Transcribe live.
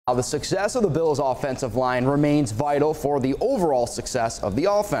Now, the success of the Bills' offensive line remains vital for the overall success of the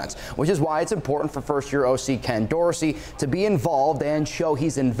offense, which is why it's important for first-year OC Ken Dorsey to be involved and show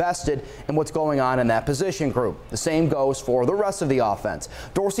he's invested in what's going on in that position group. The same goes for the rest of the offense.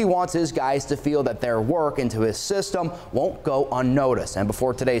 Dorsey wants his guys to feel that their work into his system won't go unnoticed. And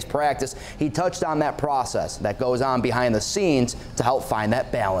before today's practice, he touched on that process that goes on behind the scenes to help find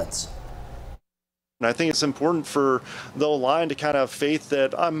that balance. And I think it's important for the line to kind of have faith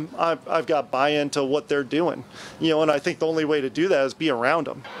that I've got buy-in to what they're doing, and I think the only way to do that is be around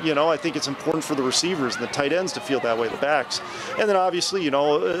them. I think it's important for the receivers and the tight ends to feel that way, the backs, and then obviously,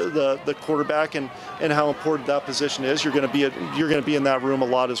 the quarterback and how important that position is. You're going to be in that room a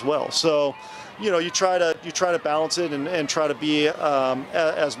lot as well. So, you try to balance it and try to be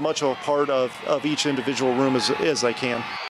as much of a part of each individual room as I can.